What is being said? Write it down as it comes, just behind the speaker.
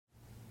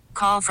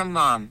call from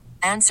mom.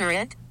 Answer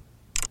it.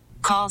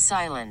 Call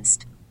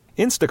silenced.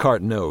 Instacart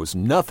knows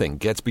nothing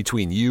gets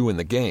between you and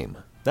the game.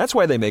 That's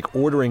why they make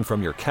ordering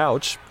from your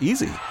couch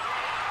easy.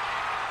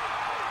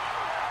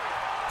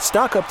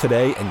 Stock up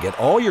today and get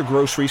all your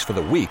groceries for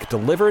the week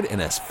delivered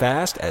in as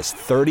fast as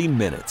 30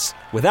 minutes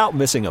without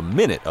missing a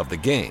minute of the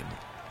game.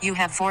 You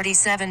have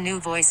 47 new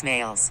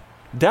voicemails.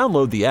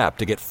 Download the app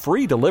to get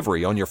free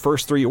delivery on your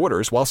first 3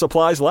 orders while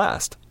supplies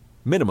last.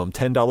 Minimum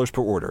 $10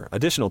 per order.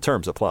 Additional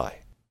terms apply.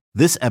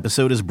 This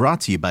episode is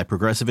brought to you by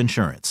Progressive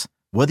Insurance.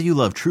 Whether you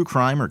love true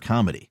crime or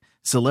comedy,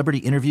 celebrity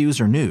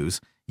interviews or news,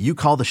 you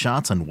call the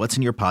shots on what's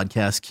in your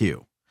podcast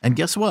queue. And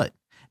guess what?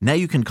 Now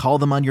you can call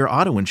them on your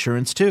auto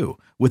insurance too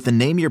with the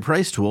Name Your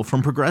Price tool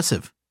from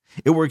Progressive.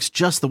 It works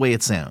just the way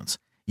it sounds.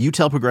 You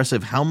tell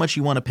Progressive how much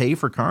you want to pay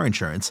for car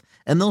insurance,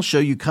 and they'll show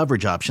you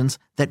coverage options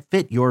that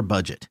fit your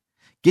budget.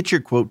 Get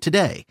your quote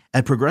today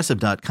at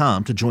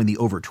Progressive.com to join the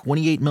over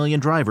 28 million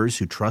drivers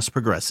who trust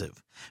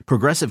Progressive.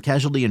 Progressive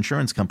Casualty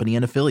Insurance Company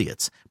and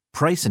Affiliates.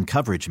 Price and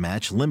coverage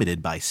match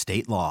limited by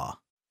state law.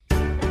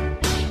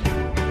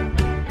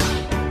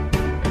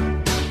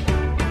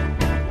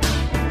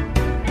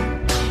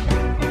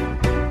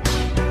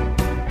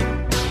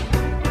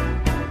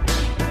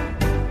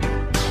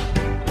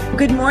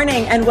 Good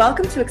morning and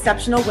welcome to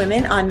Exceptional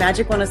Women on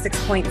Magic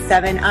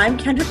 106.7. I'm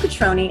Kendra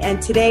Petroni, and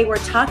today we're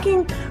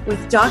talking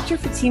with Dr.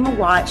 Fatima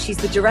Watt. She's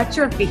the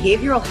Director of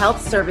Behavioral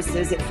Health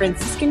Services at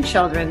Franciscan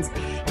Children.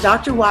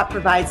 Dr. Watt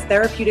provides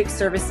therapeutic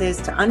services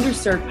to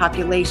underserved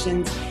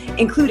populations,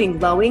 including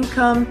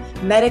low-income,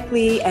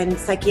 medically and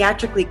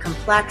psychiatrically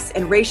complex,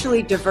 and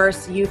racially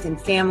diverse youth and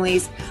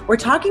families. We're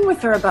talking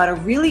with her about a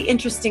really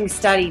interesting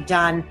study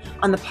done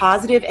on the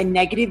positive and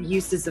negative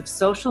uses of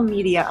social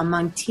media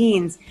among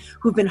teens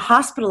who've been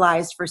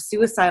hospitalized for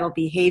suicidal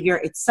behavior.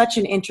 It's such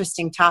an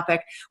interesting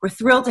topic. We're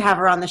thrilled to have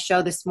her on the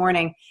show this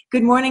morning.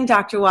 Good morning,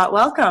 Dr. Watt.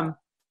 Welcome.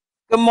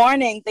 Good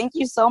morning. Thank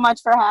you so much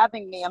for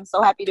having me. I'm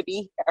so happy to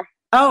be here.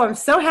 Oh, I'm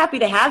so happy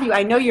to have you.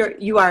 I know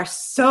you are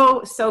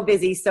so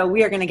busy, so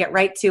we are going to get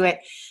right to it.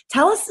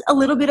 Tell us a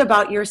little bit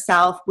about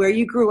yourself, where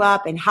you grew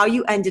up, and how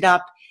you ended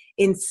up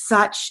in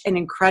such an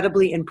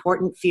incredibly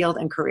important field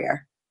and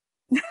career.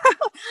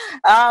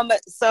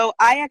 So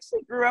I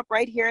actually grew up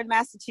right here in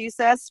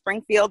Massachusetts.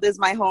 Springfield is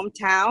my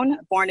hometown,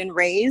 born and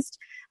raised.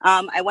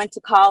 I went to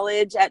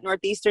college at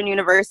Northeastern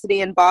University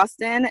in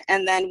Boston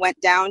and then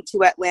went down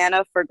to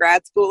Atlanta for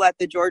grad school at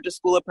the Georgia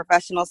School of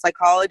Professional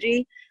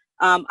Psychology.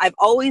 I've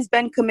always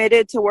been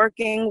committed to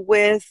working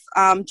with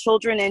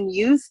children and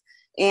youth,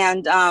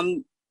 and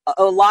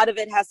a lot of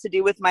it has to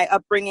do with my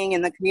upbringing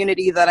in the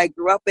community that I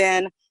grew up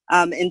in,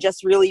 and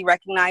just really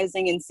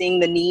recognizing and seeing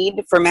the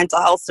need for mental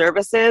health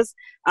services.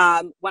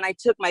 When I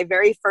took my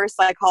very first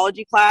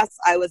psychology class,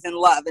 I was in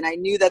love, and I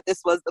knew that this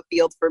was the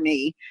field for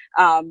me.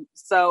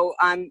 So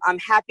I'm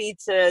happy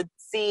to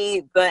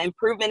see the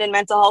improvement in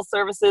mental health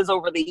services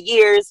over the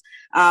years,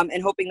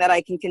 and hoping that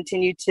I can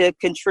continue to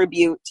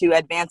contribute to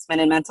advancement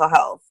in mental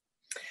health.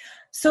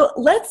 So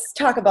let's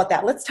talk about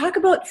that. Let's talk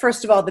about,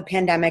 first of all, the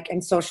pandemic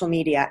and social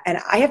media. And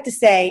I have to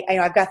say,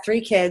 I've got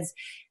 3 kids.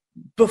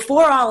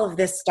 Before all of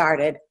this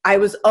started, I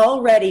was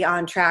already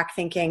on track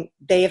thinking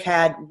they have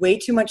had way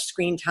too much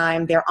screen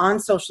time. They're on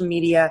social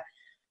media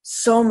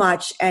so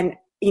much. And,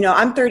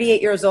 I'm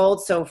 38 years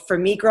old. So for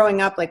me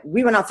growing up,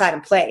 we went outside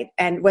and played.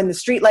 And when the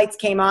street lights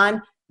came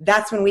on,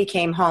 that's when we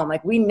came home.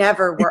 We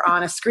never were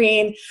on a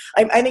screen.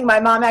 I think my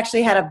mom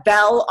actually had a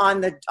bell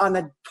on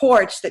the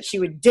porch that she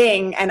would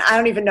ding. And I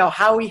don't even know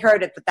how we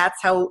heard it, but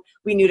that's how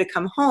we knew to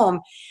come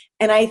home.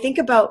 And I think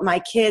about my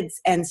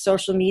kids and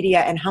social media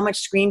and how much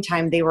screen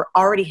time they were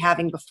already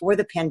having before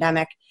the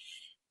pandemic,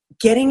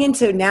 getting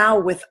into now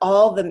with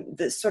all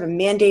the sort of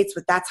mandates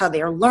with that's how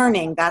they are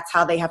learning, that's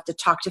how they have to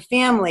talk to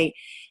family.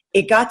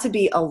 It got to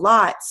be a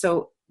lot.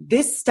 So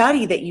this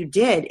study that you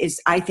did is,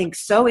 I think,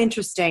 so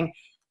interesting,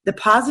 the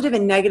positive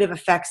and negative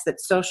effects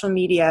that social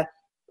media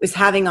is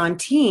having on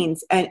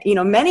teens. And,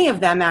 many of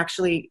them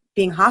actually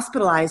being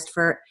hospitalized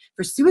for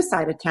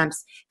suicide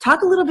attempts.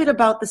 Talk a little bit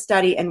about the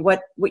study and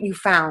what you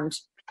found.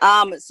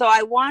 So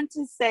I want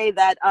to say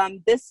that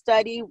this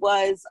study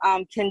was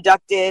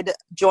conducted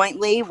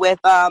jointly with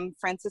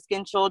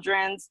Franciscan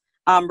Children's,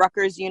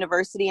 Rutgers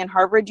University, and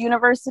Harvard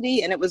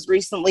University, and it was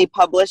recently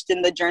published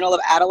in the Journal of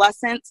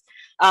Adolescents.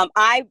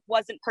 I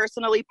wasn't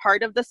personally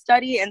part of the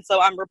study, and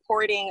so I'm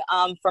reporting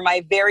for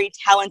my very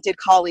talented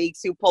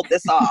colleagues who pulled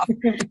this off.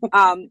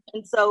 And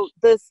so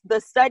the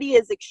study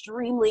is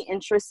extremely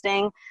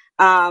interesting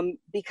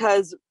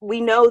because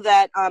we know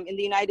that in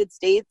the United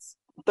States,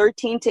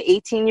 13 to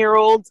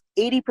 18-year-olds,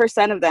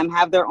 80% of them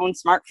have their own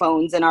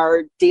smartphones and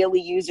are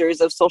daily users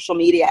of social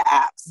media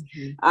apps.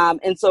 Mm-hmm.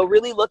 And so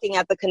really looking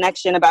at the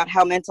connection about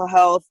how mental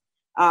health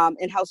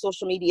and how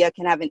social media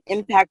can have an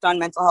impact on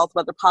mental health,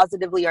 whether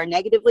positively or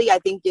negatively, I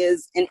think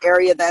is an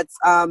area that's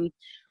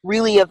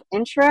really of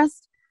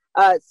interest.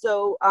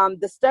 So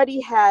the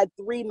study had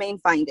 3 main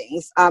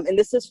findings, and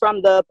this is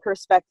from the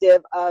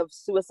perspective of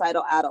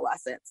suicidal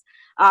adolescents.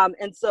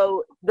 And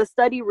so the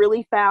study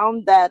really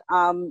found that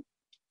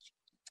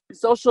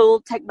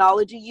social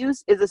technology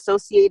use is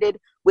associated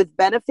with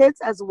benefits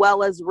as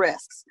well as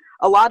risks.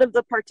 A lot of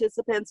the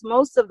participants,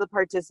 most of the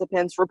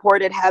participants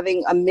reported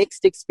having a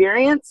mixed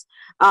experience,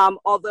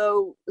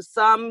 although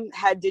some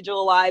had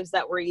digital lives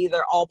that were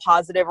either all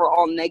positive or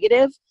all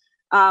negative.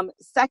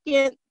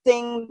 Second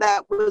thing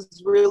that was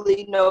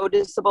really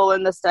noticeable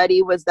in the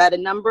study was that a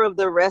number of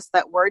the risks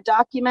that were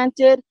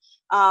documented,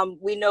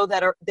 we know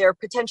that they're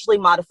potentially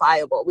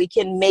modifiable. We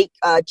can make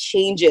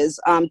changes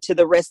to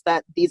the risks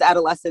that these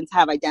adolescents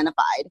have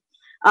identified.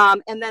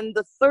 And then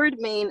the third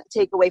main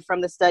takeaway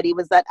from the study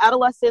was that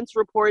adolescents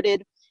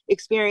reported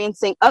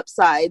experiencing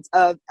upsides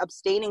of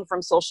abstaining from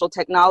social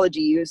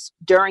technology use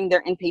during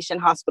their inpatient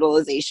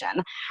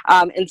hospitalization.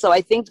 And so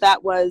I think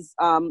that was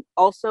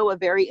also a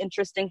very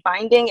interesting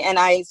finding, and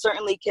I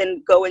certainly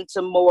can go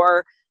into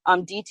more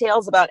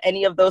details about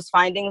any of those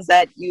findings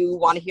that you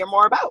want to hear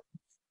more about.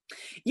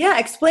 Yeah,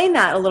 explain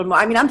that a little more.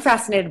 I mean, I'm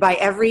fascinated by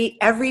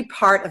every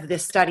part of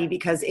this study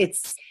because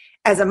it's,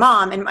 as a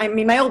mom, and I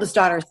mean, my oldest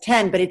daughter is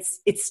 10, but it's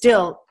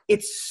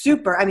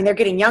super. I mean, they're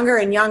getting younger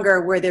and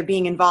younger where they're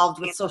being involved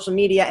with social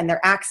media and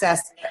their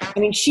access. I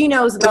mean, she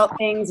knows about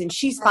things and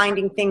she's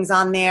finding things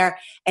on there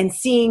and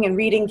seeing and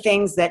reading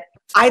things that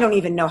I don't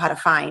even know how to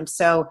find.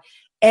 So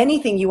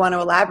anything you want to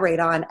elaborate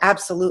on,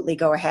 absolutely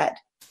go ahead.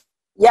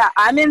 Yeah,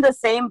 I'm in the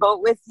same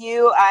boat with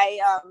you.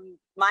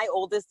 My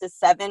oldest is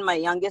 7, my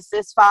youngest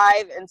is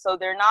 5, and so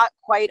they're not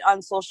quite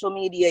on social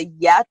media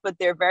yet, but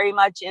they're very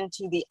much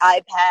into the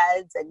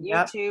iPads and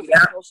YouTube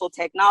and social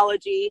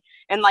technology.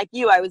 And like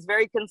you, I was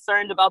very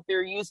concerned about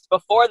their use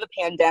before the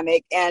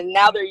pandemic, and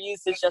now their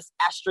use is just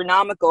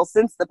astronomical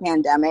since the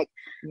pandemic.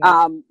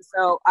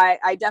 So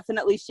I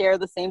definitely share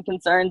the same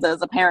concerns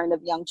as a parent of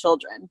young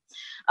children.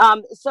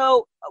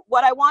 So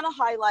what I want to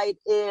highlight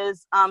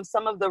is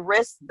some of the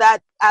risks that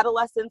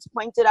adolescents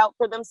pointed out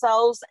for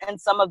themselves and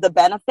some of the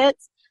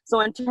benefits. So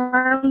in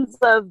terms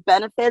of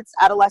benefits,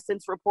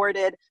 adolescents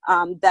reported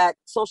that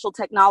social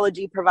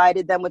technology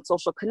provided them with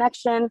social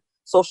connection,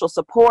 social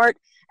support,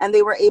 and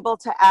they were able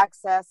to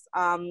access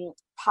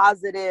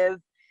positive,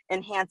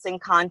 enhancing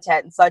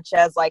content, such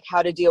as like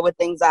how to deal with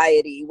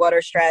anxiety, what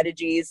are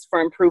strategies for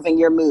improving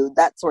your mood,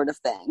 that sort of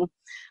thing.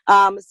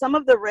 Some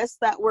of the risks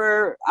that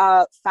were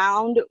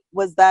found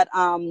was that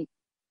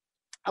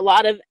a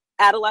lot of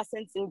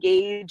adolescents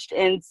engaged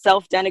in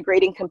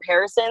self-denigrating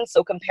comparisons,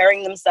 so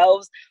comparing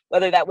themselves,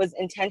 whether that was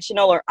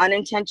intentional or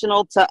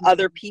unintentional, to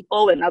other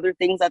people and other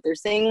things that they're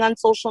seeing on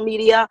social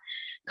media,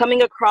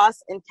 coming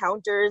across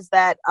encounters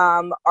that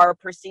are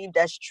perceived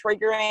as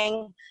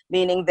triggering,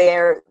 meaning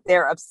they're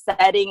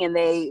upsetting and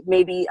they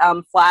maybe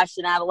flash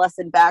an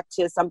adolescent back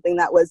to something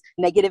that was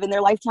negative in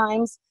their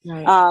lifetimes.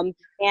 Right.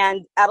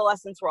 And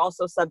adolescents were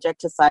also subject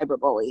to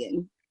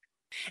cyberbullying.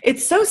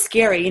 It's so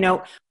scary, you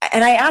know,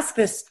 and I ask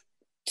this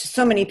to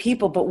so many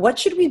people, but what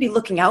should we be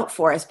looking out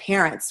for as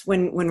parents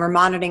when we're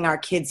monitoring our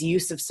kids'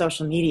 use of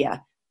social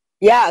media?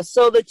 Yeah,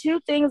 so the two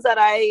things that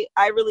I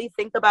really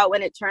think about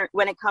when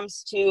it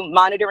comes to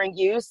monitoring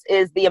use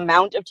is the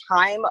amount of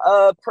time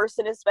a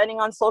person is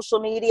spending on social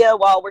media.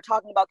 While we're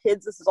talking about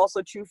kids, this is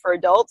also true for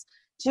adults.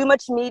 Too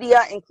much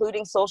media,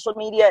 including social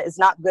media, is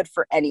not good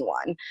for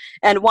anyone.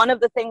 And one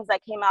of the things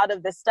that came out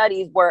of this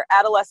study were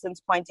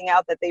adolescents pointing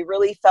out that they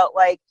really felt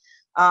like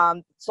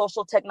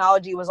social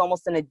technology was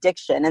almost an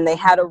addiction, and they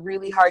had a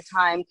really hard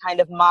time kind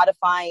of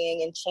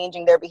modifying and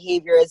changing their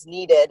behavior as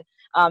needed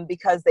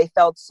because they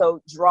felt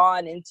so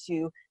drawn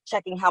into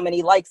checking how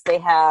many likes they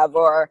have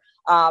or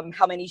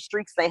how many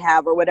streaks they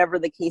have or whatever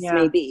the case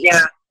may be.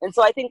 Yeah. And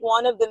so I think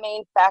one of the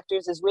main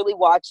factors is really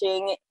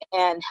watching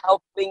and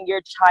helping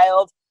your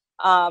child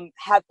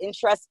have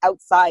interests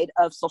outside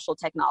of social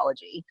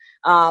technology,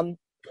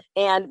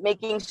 and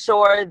making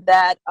sure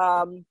that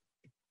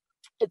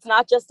it's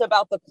not just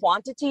about the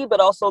quantity, but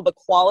also the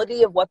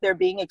quality of what they're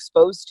being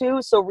exposed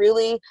to. So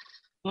really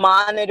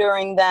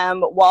monitoring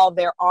them while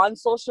they're on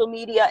social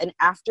media and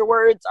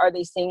afterwards. Are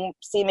they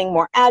seeming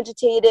more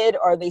agitated?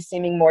 Are they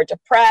seeming more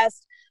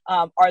depressed?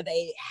 Are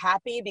they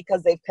happy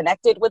because they've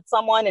connected with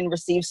someone and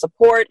received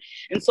support?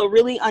 And so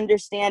really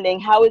understanding,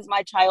 how is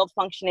my child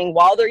functioning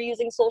while they're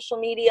using social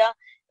media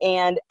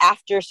and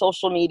after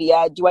social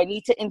media? Do I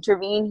need to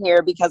intervene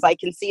here because I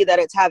can see that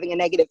it's having a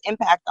negative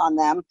impact on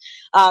them?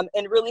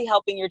 And really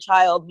helping your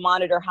child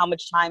monitor how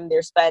much time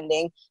they're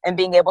spending and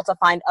being able to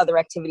find other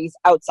activities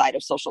outside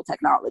of social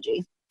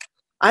technology.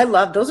 I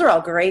love, those are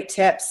all great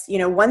tips. You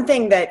know, one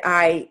thing that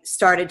I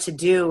started to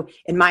do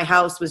in my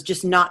house was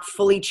just not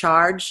fully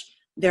charge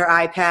their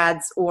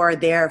iPads or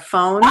their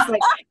phones.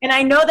 And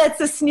I know that's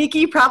a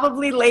sneaky,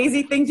 probably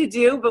lazy thing to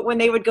do, but when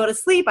they would go to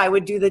sleep, I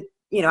would do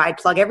I'd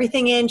plug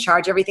everything in,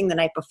 charge everything the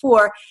night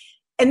before.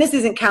 And this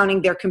isn't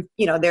counting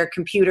their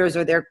computers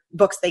or their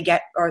books they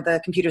get or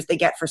the computers they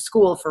get for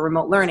school for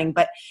remote learning,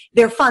 but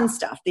their fun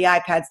stuff, the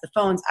iPads, the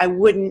phones, I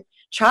wouldn't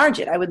charge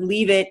it. I would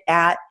leave it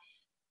at,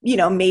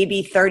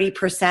 maybe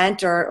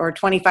 30% or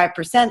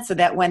 25%, so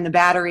that when the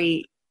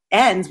battery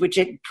ends, which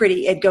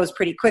it goes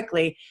pretty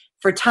quickly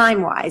for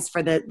time-wise,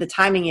 for the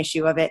timing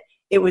issue of it,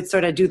 it would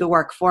sort of do the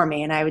work for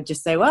me. And I would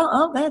just say, well,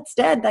 oh, that's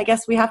dead. I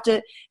guess we're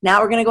going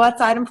to go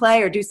outside and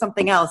play or do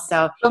something else.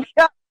 So,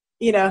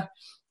 you know.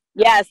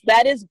 Yes,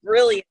 that is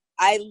brilliant.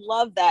 I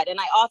love that. And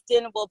I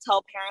often will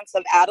tell parents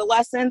of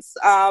adolescents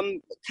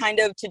kind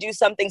of to do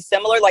something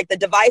similar, like the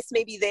device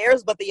may be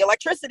theirs, but the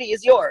electricity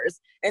is yours.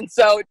 And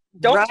so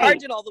don't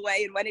charge it all the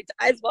way. And when it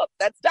dies, well,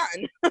 that's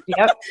done.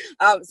 Yep.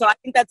 So I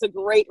think that's a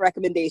great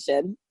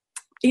recommendation.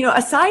 You know,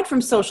 aside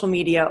from social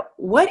media,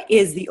 what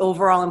is the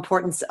overall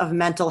importance of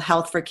mental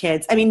health for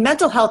kids? I mean,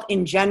 mental health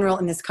in general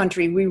in this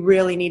country, we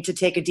really need to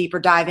take a deeper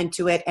dive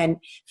into it and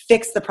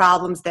fix the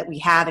problems that we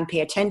have and pay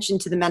attention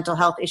to the mental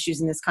health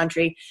issues in this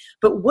country.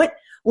 But what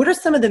are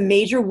some of the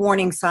major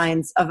warning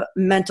signs of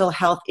mental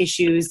health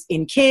issues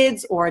in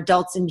kids or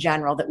adults in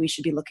general that we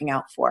should be looking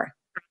out for?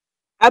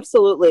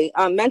 Absolutely.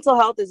 Mental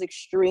health is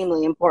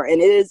extremely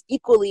important. It is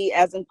equally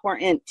as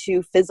important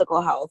to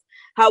physical health.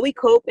 How we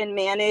cope and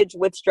manage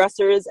with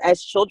stressors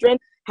as children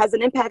has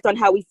an impact on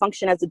how we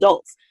function as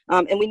adults.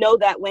 And we know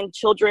that when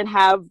children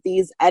have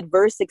these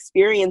adverse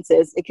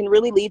experiences, it can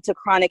really lead to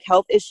chronic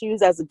health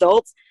issues as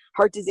adults,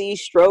 heart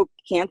disease, stroke,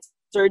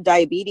 cancer,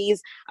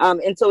 diabetes.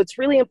 And so it's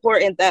really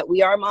important that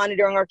we are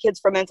monitoring our kids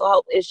for mental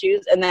health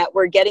issues and that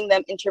we're getting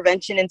them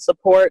intervention and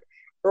support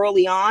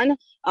early on,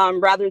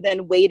 rather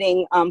than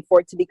waiting for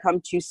it to become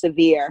too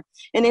severe.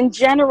 And in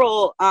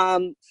general,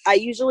 I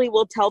usually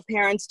will tell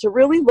parents to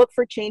really look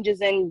for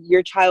changes in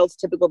your child's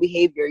typical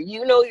behavior.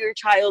 You know your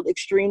child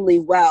extremely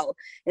well.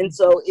 And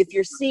so if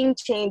you're seeing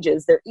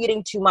changes, they're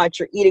eating too much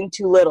or eating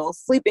too little,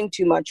 sleeping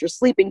too much or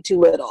sleeping too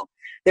little,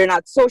 they're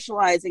not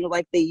socializing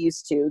like they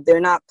used to, they're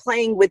not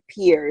playing with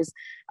peers,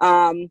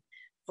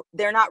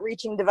 they're not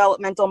reaching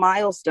developmental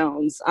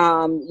milestones,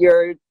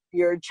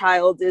 your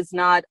child is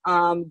not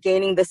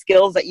gaining the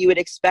skills that you would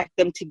expect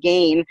them to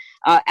gain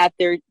at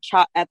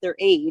their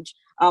age.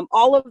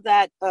 All of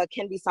that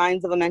can be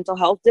signs of a mental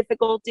health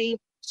difficulty.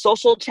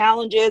 Social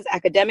challenges,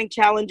 academic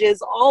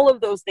challenges, all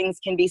of those things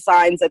can be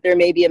signs that there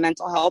may be a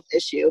mental health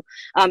issue.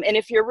 And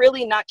if you're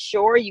really not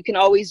sure, you can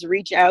always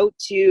reach out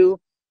to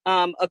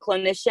a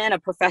clinician, a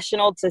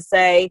professional, to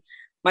say,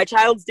 my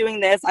child's doing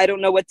this, I don't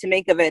know what to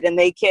make of it. And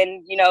they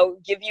can,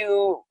 give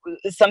you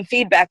some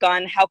feedback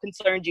on how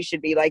concerned you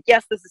should be. Like,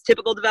 yes, this is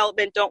typical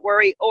development, don't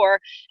worry. Or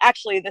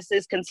actually, this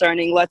is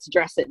concerning, let's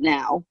address it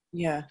now.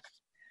 Yeah.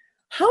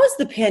 How is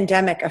the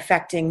pandemic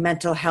affecting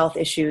mental health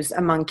issues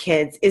among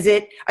kids?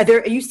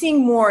 Are you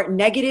seeing more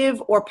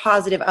negative or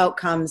positive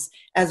outcomes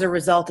as a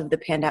result of the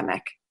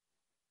pandemic?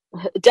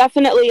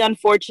 Definitely,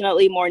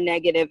 unfortunately, more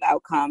negative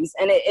outcomes.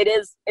 And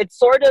it's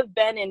sort of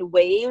been in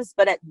waves,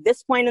 but at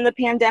this point in the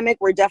pandemic,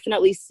 we're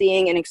definitely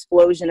seeing an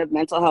explosion of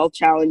mental health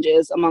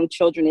challenges among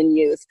children and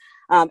youth.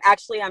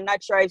 Actually, I'm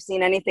not sure I've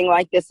seen anything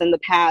like this in the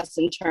past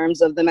in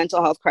terms of the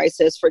mental health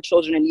crisis for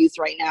children and youth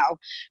right now.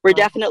 We're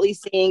definitely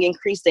seeing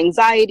increased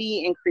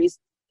anxiety, increased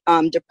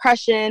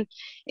depression,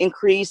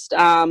 increased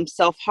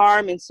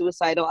self-harm and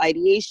suicidal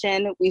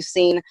ideation. We've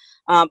seen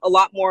a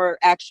lot more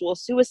actual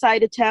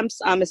suicide attempts,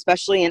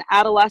 especially in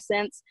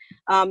adolescents.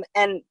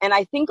 And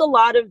I think a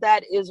lot of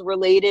that is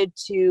related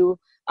to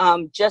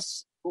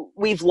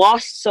we've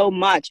lost so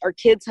much. Our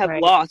kids have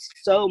lost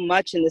so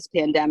much in this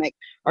pandemic.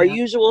 Our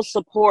usual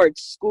support,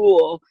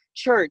 school,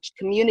 church,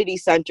 community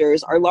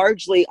centers are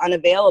largely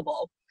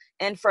unavailable.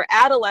 And for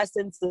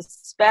adolescents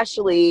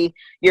especially,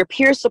 your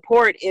peer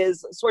support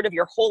is sort of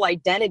your whole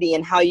identity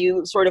and how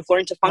you sort of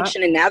learn to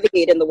function and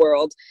navigate in the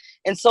world.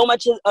 And so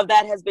much of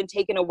that has been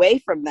taken away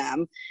from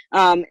them.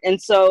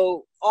 And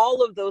so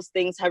all of those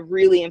things have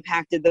really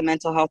impacted the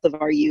mental health of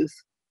our youth.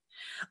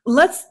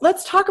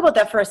 Let's talk about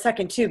that for a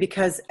second too,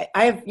 because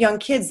I have young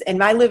kids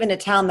and I live in a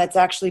town that's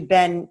actually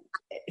been,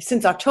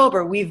 since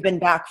October, we've been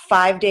back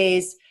 5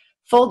 days,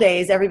 full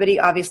days, everybody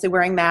obviously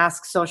wearing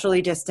masks,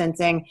 socially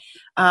distancing.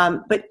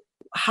 But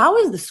how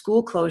has the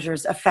school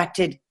closures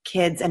affected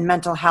kids and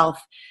mental health,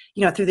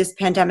 through this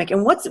pandemic?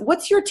 And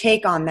what's your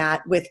take on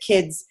that with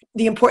kids,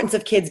 the importance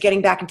of kids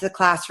getting back into the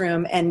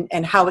classroom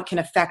and how it can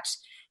affect,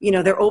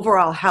 their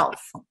overall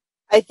health?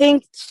 I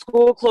think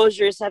school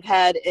closures have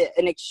had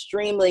an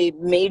extremely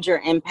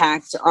major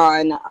impact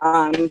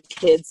on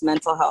kids'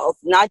 mental health.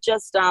 Not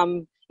just,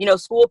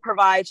 school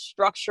provides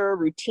structure,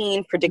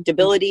 routine,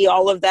 predictability,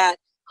 all of that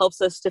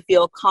helps us to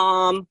feel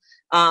calm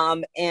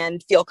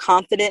and feel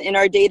confident in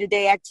our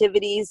day-to-day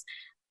activities.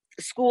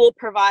 School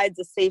provides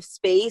a safe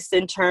space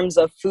in terms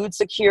of food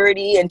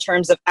security, in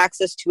terms of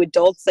access to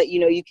adults that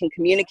you can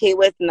communicate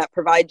with and that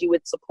provide you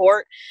with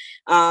support.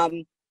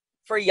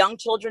 For young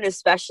children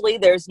especially,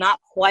 there's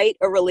not quite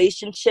a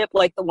relationship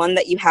like the one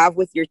that you have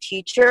with your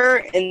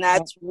teacher, and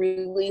that's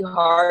really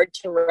hard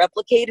to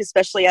replicate,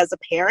 especially as a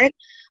parent.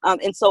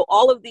 And so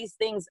all of these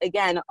things,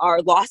 again,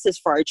 are losses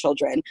for our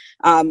children.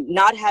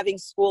 Not having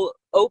school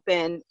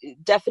open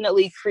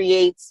definitely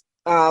creates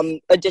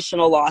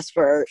additional loss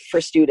for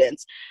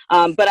students.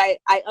 But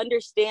I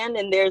understand,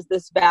 and there's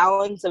this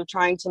balance of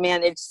trying to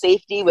manage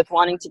safety with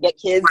wanting to get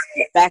kids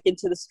back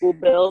into the school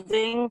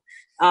building.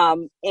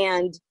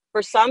 And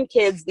for some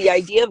kids, the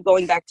idea of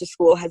going back to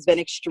school has been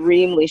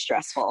extremely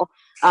stressful.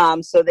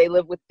 So they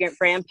live with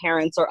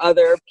grandparents or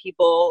other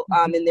people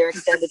in their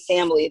extended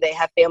family. They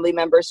have family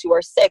members who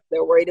are sick.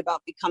 They're worried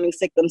about becoming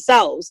sick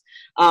themselves.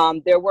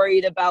 They're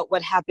worried about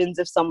what happens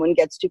if someone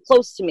gets too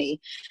close to me.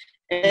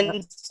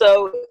 And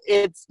so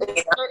it's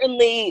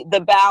certainly the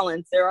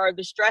balance. There are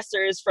the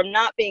stressors from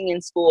not being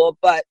in school,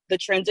 but the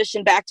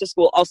transition back to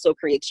school also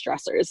creates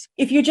stressors.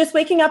 If you're just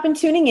waking up and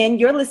tuning in,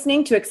 you're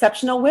listening to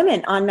Exceptional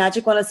Women on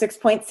Magic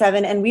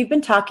 106.7, and we've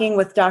been talking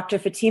with Dr.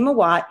 Fatima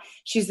Watt.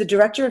 She's the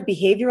Director of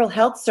Behavioral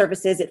Health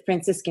Services at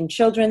Franciscan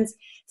Children's.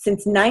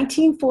 Since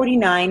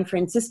 1949,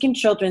 Franciscan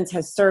Children's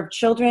has served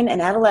children and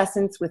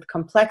adolescents with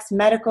complex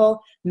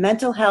medical,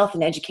 mental health,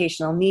 and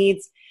educational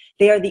needs.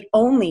 They are the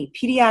only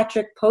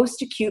pediatric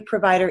post-acute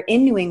provider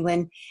in New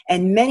England,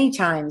 and many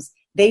times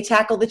they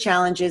tackle the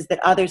challenges that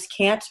others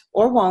can't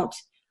or won't.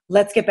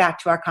 Let's get back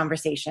to our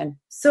conversation.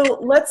 So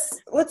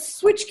let's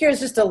switch gears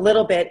just a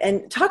little bit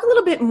and talk a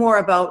little bit more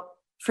about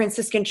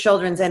Franciscan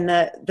Children's and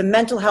the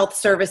mental health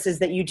services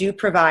that you do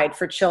provide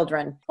for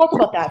children. Talk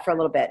about that for a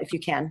little bit, if you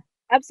can.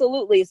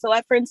 Absolutely. So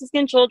at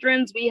Franciscan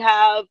Children's, we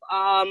have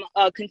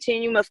a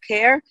continuum of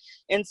care.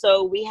 And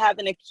so we have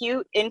an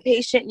acute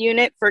inpatient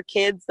unit for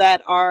kids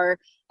that are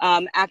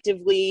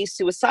actively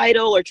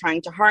suicidal or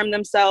trying to harm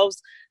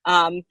themselves.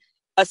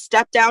 A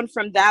step down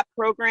from that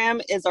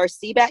program is our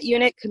CBAT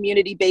unit,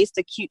 community-based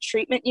acute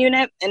treatment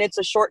unit, and it's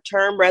a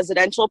short-term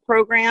residential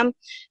program.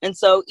 And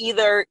so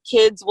either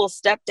kids will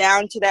step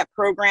down to that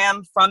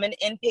program from an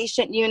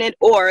inpatient unit,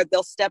 or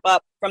they'll step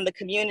up from the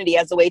community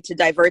as a way to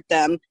divert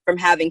them from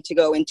having to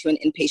go into an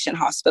inpatient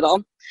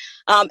hospital.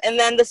 And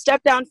then the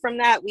step down from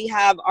that, we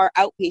have our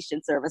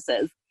outpatient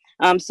services.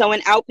 So in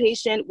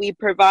outpatient, we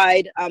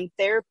provide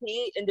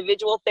therapy,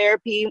 individual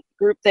therapy,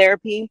 group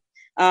therapy,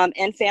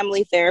 and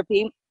family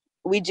therapy.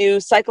 We do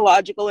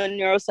psychological and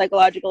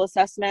neuropsychological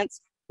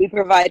assessments. We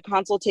provide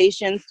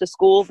consultations to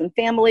schools and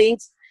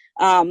families.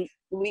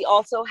 We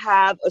also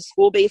have a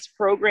school-based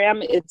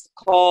program. It's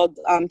called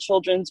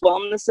Children's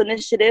Wellness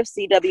Initiative,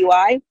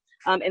 CWI.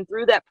 And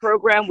through that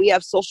program, we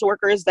have social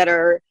workers that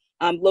are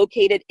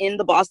located in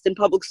the Boston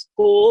Public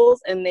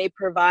Schools, and they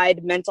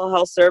provide mental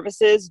health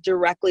services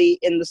directly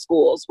in the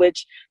schools,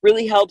 which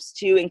really helps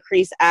to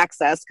increase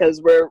access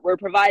because we're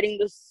providing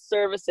the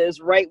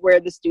services right where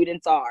the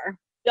students are.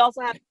 We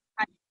also have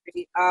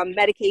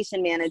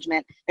medication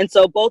management. And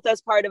so both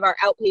as part of our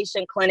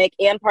outpatient clinic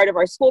and part of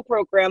our school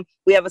program,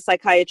 we have a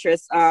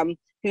psychiatrist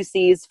who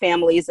sees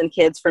families and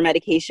kids for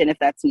medication if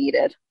that's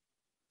needed.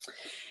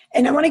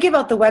 And I want to give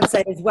out the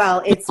website as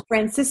well. It's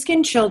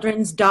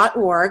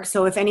franciscanchildrens.org.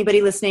 So if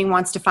anybody listening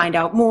wants to find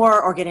out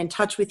more or get in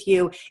touch with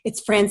you,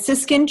 it's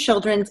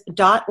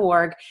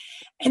franciscanchildrens.org.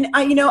 And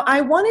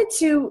I wanted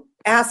to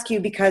ask you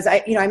because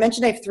I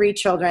mentioned I have 3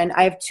 children.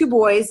 I have 2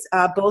 boys,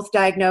 both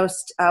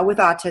diagnosed with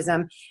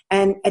autism.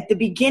 And at the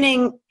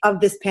beginning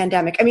of this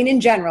pandemic, in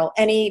general,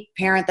 any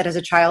parent that has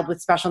a child with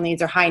special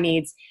needs or high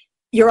needs,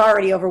 you're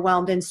already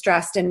overwhelmed and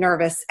stressed and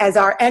nervous, as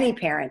are any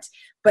parent.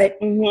 But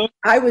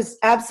I was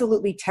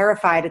absolutely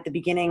terrified at the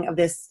beginning of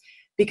this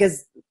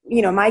because,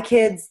 my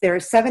kids,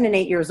 they're 7 and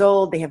 8 years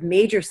old. They have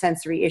major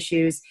sensory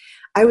issues.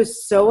 I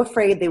was so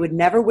afraid they would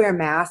never wear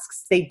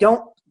masks. They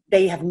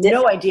have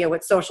no idea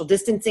what social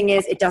distancing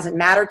is. It doesn't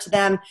matter to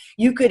them.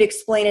 You could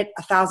explain it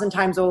 1,000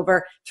 times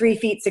over, 3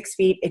 feet, 6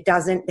 feet. It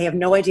doesn't. They have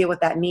no idea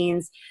what that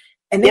means.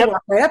 And they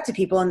walk right up to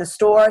people in the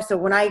store. So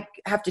when I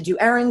have to do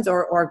errands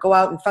or go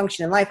out and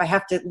function in life, I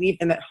have to leave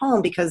them at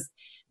home because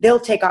they'll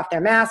take off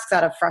their masks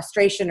out of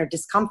frustration or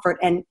discomfort.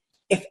 And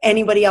if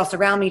anybody else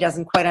around me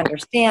doesn't quite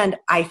understand,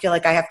 I feel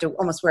like I have to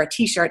almost wear a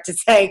T-shirt to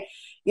say,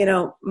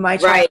 my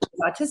child is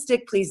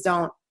autistic. Please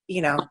don't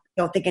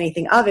think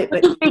anything of it.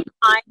 But,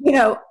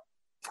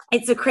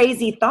 it's a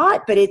crazy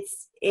thought, but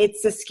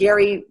it's a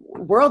scary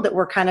world that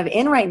we're kind of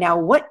in right now.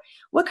 What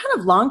kind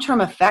of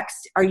long-term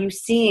effects are you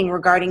seeing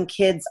regarding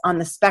kids on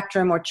the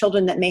spectrum or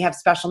children that may have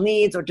special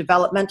needs or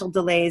developmental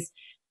delays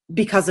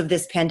because of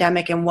this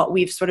pandemic and what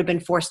we've sort of been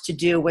forced to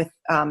do with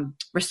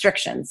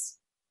restrictions?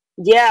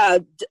 Yeah,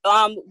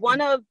 one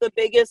of the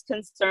biggest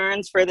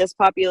concerns for this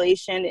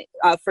population,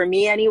 for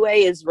me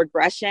anyway, is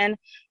regression.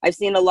 I've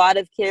seen a lot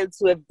of kids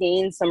who have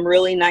gained some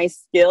really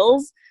nice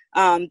skills.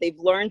 They've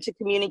learned to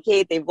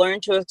communicate, they've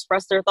learned to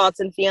express their thoughts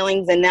and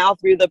feelings, and now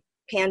through the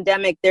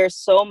pandemic, there's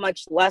so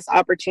much less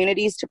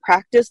opportunities to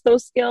practice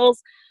those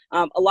skills.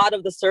 A lot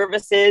of the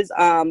services,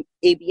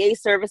 ABA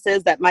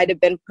services that might have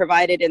been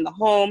provided in the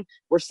home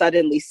were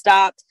suddenly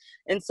stopped.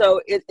 And so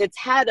it's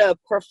had a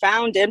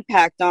profound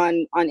impact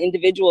on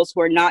individuals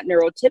who are not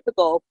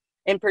neurotypical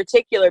in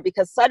particular,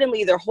 because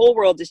suddenly their whole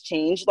world has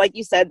changed. Like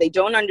you said, they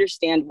don't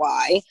understand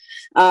why.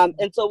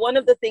 And so one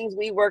of the things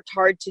we worked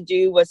hard to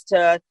do was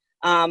to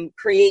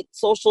create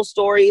social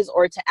stories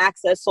or to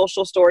access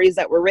social stories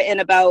that were written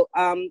about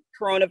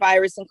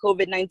coronavirus and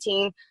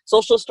COVID-19.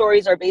 Social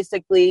stories are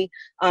basically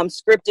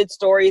scripted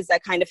stories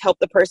that kind of help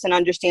the person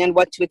understand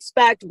what to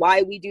expect,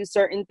 why we do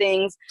certain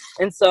things.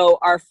 And so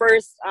our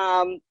first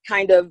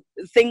kind of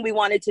thing we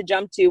wanted to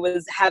jump to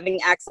was having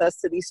access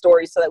to these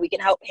stories so that we can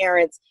help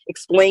parents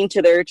explain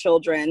to their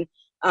children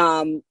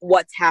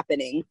what's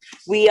happening.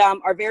 We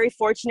are very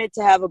fortunate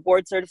to have a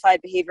board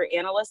certified behavior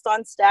analyst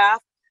on staff.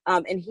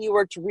 And he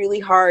worked really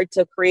hard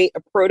to create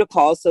a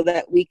protocol so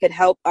that we could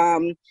help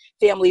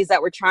families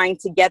that were trying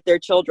to get their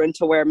children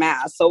to wear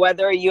masks. So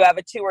whether you have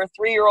a 2 or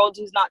 3-year-old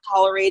who's not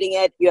tolerating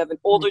it, you have an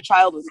older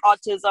child with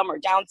autism or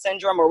Down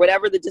syndrome or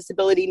whatever the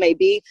disability may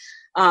be,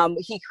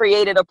 he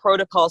created a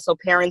protocol so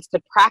parents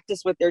could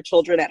practice with their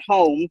children at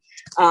home.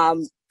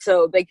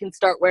 So they can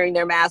start wearing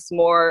their masks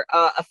more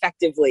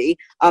effectively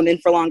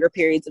and for longer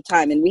periods of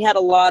time. And we had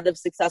a lot of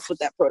success with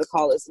that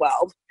protocol as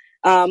well.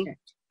 One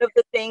of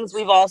the things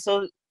we've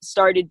also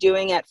started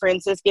doing at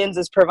Franciscans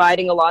is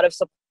providing a lot of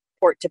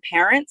support to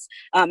parents.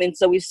 And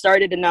so we've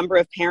started a number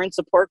of parent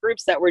support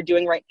groups that we're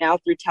doing right now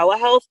through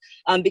telehealth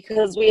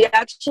because we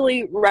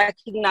actually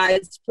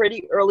recognized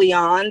pretty early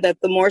on that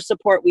the more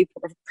support we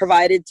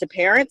provided to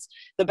parents,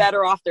 the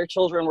better off their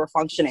children were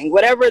functioning.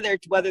 Whether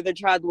their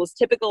child was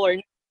typical or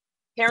not,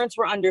 parents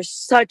were under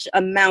such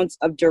amounts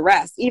of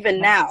duress, even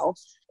now.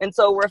 And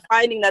so we're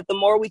finding that the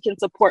more we can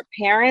support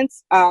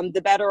parents,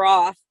 the better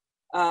off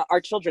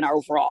our children are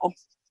overall.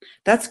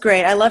 That's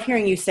great. I love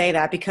hearing you say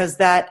that because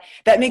that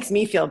makes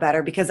me feel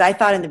better because I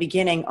thought in the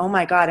beginning, oh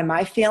my God, am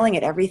I failing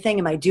at everything?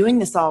 Am I doing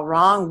this all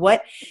wrong?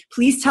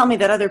 Please tell me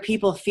that other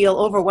people feel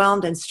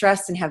overwhelmed and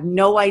stressed and have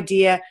no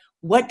idea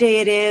what day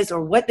it is or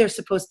what they're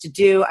supposed to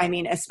do. I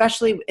mean,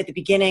 especially at the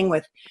beginning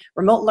with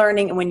remote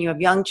learning and when you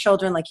have young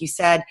children, like you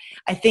said,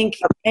 I think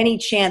any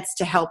chance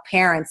to help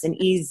parents and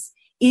ease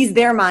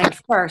their mind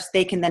first,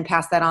 they can then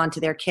pass that on to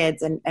their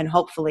kids and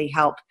hopefully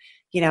help,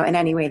 in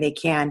any way they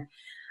can.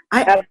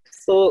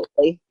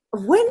 Absolutely.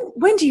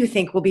 When do you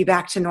think we'll be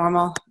back to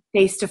normal,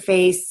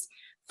 face-to-face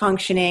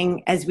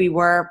functioning as we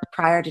were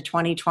prior to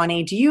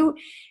 2020? Do you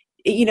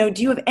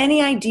have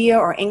any idea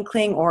or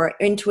inkling or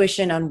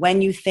intuition on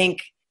when you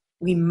think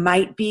we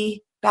might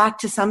be back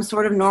to some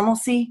sort of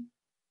normalcy?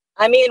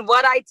 I mean,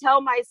 what I tell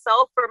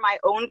myself for my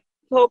own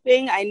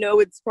coping, I know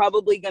it's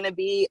probably going to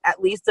be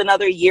at least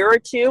another year or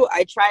two.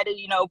 I try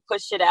to,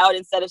 push it out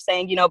instead of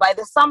saying, by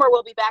the summer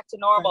we'll be back to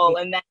normal,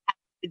 and then have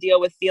to deal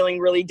with feeling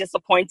really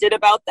disappointed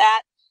about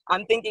that.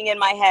 I'm thinking in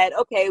my head,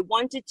 okay,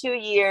 1 to 2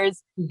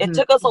 years. It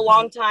took us a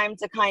long time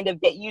to kind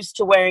of get used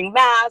to wearing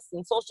masks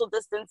and social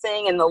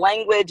distancing and the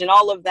language and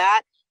all of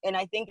that. And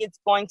I think it's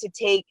going to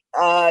take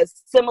a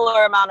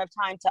similar amount of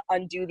time to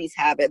undo these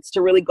habits,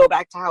 to really go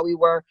back to how we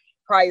were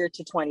prior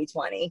to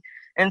 2020.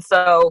 And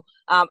so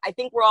I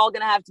think we're all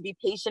going to have to be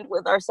patient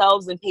with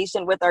ourselves and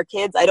patient with our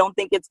kids. I don't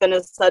think it's going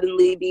to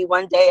suddenly be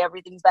one day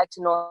everything's back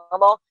to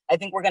normal. I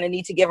think we're going to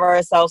need to give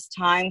ourselves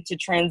time to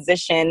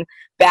transition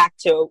back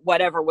to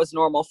whatever was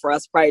normal for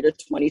us prior to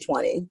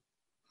 2020.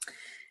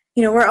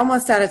 We're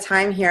almost out of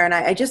time here, and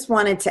I just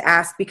wanted to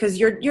ask, because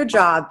your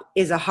job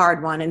is a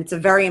hard one, and it's a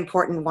very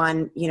important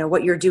one,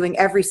 what you're doing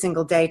every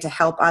single day to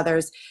help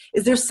others.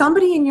 Is there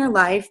somebody in your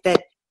life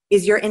that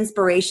is your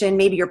inspiration,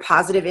 maybe your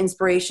positive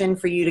inspiration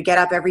for you to get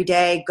up every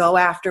day, go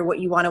after what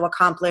you want to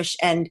accomplish,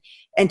 and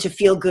to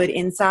feel good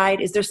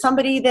inside? Is there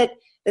somebody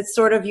that's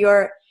sort of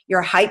your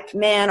hype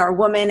man or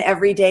woman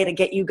every day to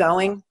get you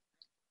going?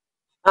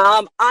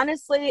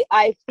 Honestly,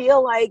 I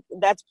feel like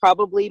that's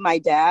probably my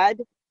dad.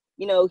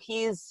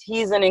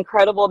 He's an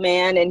incredible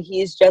man, and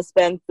he's just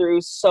been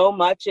through so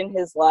much in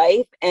his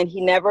life, and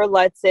he never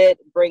lets it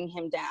bring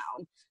him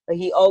down.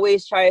 He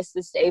always tries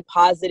to stay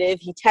positive.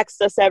 He texts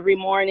us every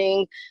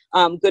morning,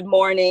 good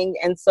morning.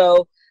 And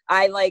so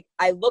I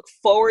look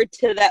forward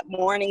to that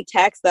morning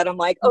text that I'm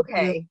like,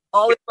 okay,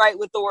 all is right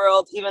with the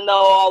world, even though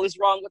all is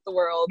wrong with the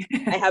world.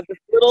 I have this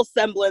little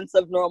semblance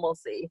of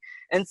normalcy.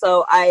 And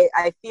so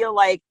I feel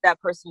like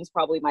that person is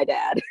probably my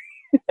dad.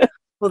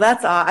 Well,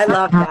 I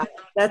love that.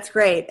 That's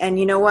great. And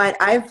you know what?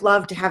 I've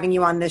loved having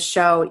you on this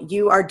show.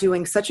 You are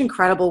doing such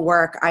incredible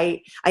work.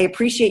 I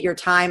appreciate your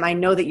time. I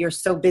know that you're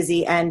so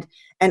busy, and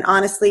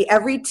honestly,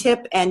 every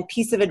tip and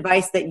piece of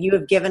advice that you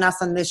have given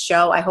us on this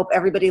show, I hope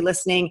everybody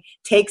listening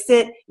takes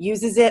it,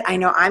 uses it. I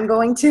know I'm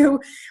going to.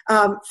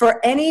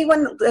 For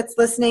anyone that's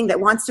listening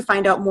that wants to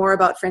find out more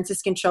about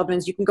Franciscan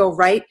Children's, you can go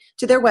right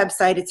to their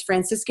website. It's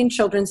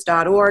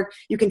franciscanchildrens.org.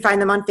 You can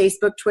find them on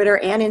Facebook, Twitter,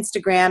 and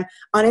Instagram.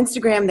 On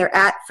Instagram, they're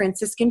at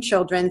Franciscan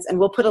Children's, and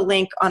we'll put a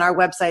link on our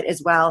website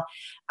as well.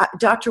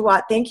 Dr.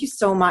 Watt, thank you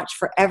so much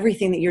for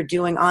everything that you're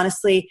doing.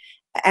 Honestly,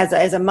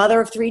 as a mother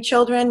of 3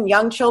 children,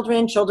 young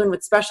children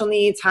with special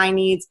needs, high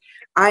needs,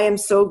 I am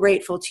so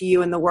grateful to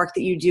you and the work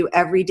that you do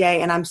every day.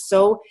 And I'm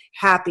so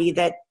happy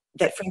that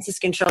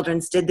Franciscan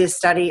Children's did this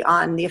study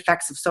on the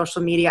effects of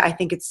social media. I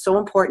think it's so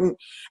important.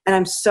 And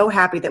I'm so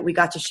happy that we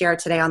got to share it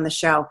today on the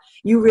show.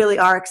 You really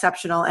are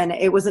exceptional. And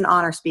it was an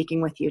honor speaking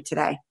with you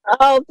today.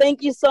 Oh,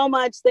 thank you so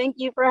much. Thank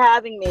you for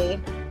having me.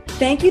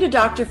 Thank you to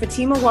Dr.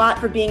 Fatima Watt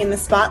for being in the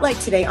spotlight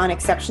today on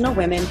Exceptional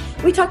Women.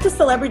 We talk to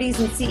celebrities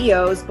and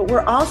CEOs, but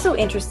we're also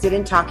interested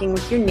in talking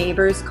with your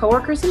neighbors,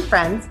 coworkers, and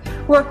friends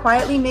who are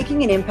quietly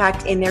making an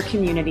impact in their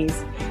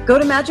communities. Go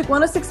to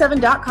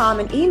magic1067.com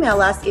and email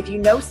us if you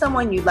know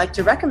someone you'd like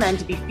to recommend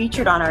to be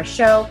featured on our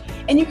show.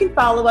 And you can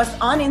follow us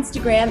on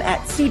Instagram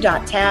at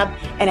sue.tab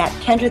and at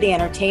Kendra the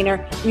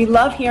Entertainer. We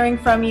love hearing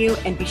from you,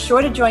 and be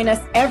sure to join us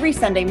every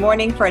Sunday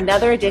morning for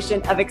another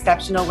edition of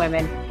Exceptional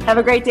Women. Have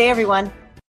a great day, everyone.